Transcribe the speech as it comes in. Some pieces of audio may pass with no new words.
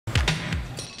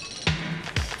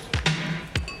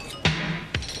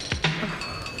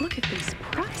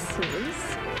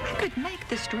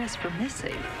this dress for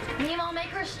Missy. Meemaw, make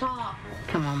her stop.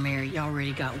 Come on, Mary. You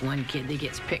already got one kid that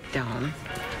gets picked on.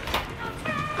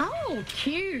 Oh,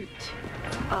 cute.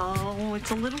 Oh,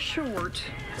 it's a little short.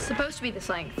 It's supposed to be this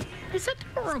length. It's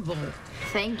adorable.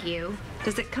 Thank you.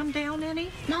 Does it come down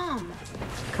any? Mom.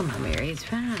 Come on, Mary. It's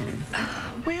fine.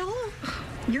 Well,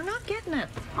 you're not getting it.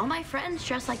 All my friends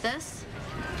dress like this.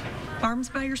 Arms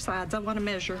by your sides. I want to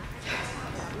measure.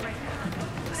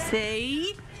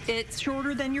 See? It's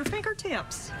shorter than your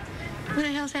fingertips. What the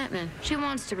hell's happening? She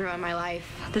wants to ruin my life.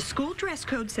 The school dress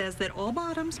code says that all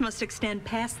bottoms must extend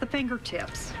past the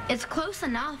fingertips. It's close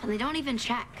enough, and they don't even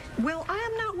check. Well, I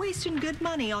am not wasting good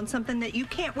money on something that you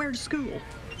can't wear to school.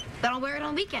 Then I'll wear it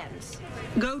on weekends.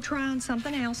 Go try on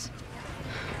something else.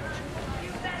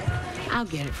 I'll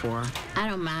get it for her. I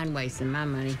don't mind wasting my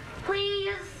money.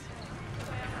 Please.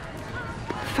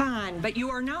 Fine, but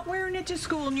you are not wearing it to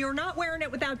school, and you're not wearing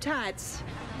it without tights.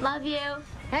 Love you.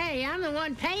 Hey, I'm the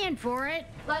one paying for it.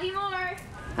 Love you more.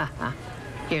 Haha.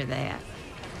 Hear that?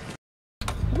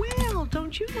 Well,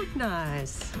 don't you look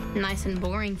nice? Nice and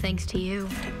boring, thanks to you.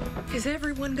 Is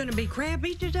everyone going to be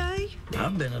crabby today?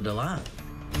 I've been a delight.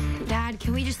 Dad,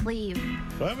 can we just leave?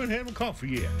 I haven't had my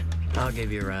coffee yet. I'll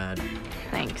give you a ride.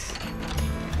 Thanks.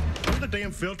 Where are the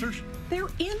damn filters?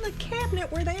 They're in the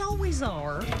cabinet where they always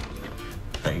are.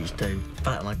 These two,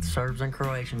 fighting like the Serbs and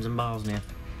Croatians in Bosnia.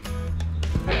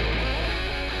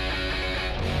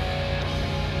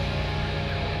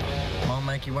 Mom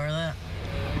make you wear that?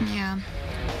 Yeah.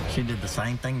 She did the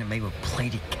same thing to me with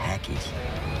pleated khakis.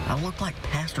 I look like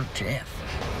Pastor Jeff.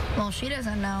 Well, she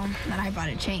doesn't know that I bought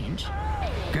a change.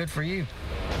 Good for you.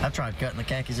 I tried cutting the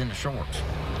khakis into shorts.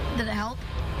 Did it help?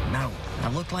 No,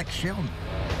 I look like Sheldon.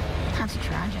 That's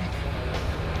tragic.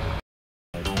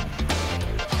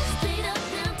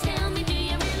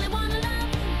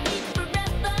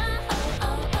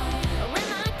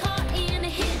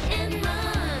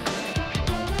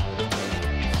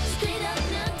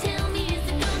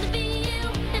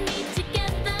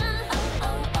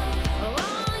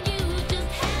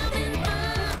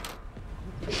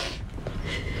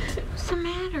 What's the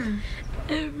matter?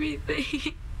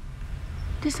 Everything.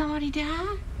 Did somebody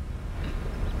die?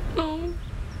 Oh.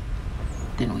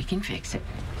 Then we can fix it.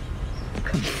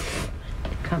 Come.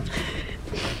 Come.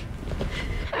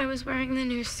 I was wearing the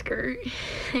new skirt.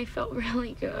 I felt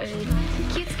really good.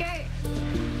 Cute skirt.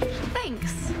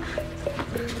 Thanks.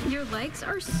 Your legs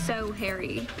are so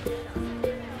hairy.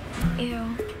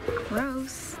 Ew.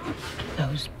 Gross.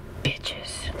 Those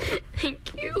bitches.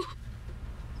 Thank you.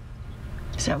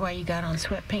 Is that why you got on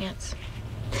sweatpants?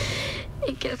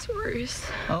 It gets worse.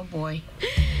 Oh, boy.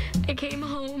 I came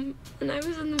home and I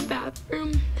was in the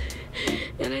bathroom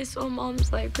and I saw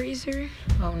Mom's light razor.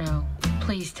 Oh, no.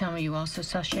 Please tell me you also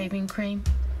saw shaving cream?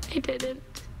 I didn't.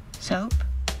 Soap?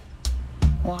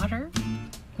 Water?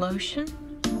 Lotion?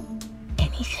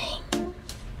 Anything?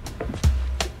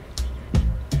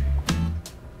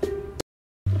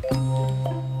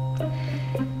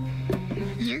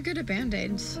 You're good at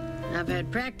Band-Aids. I've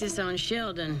had practice on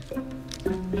Sheldon.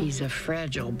 He's a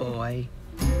fragile boy.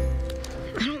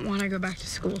 I don't want to go back to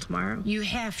school tomorrow. You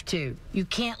have to. You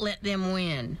can't let them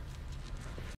win.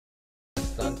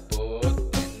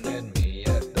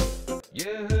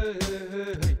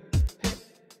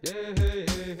 Yeah.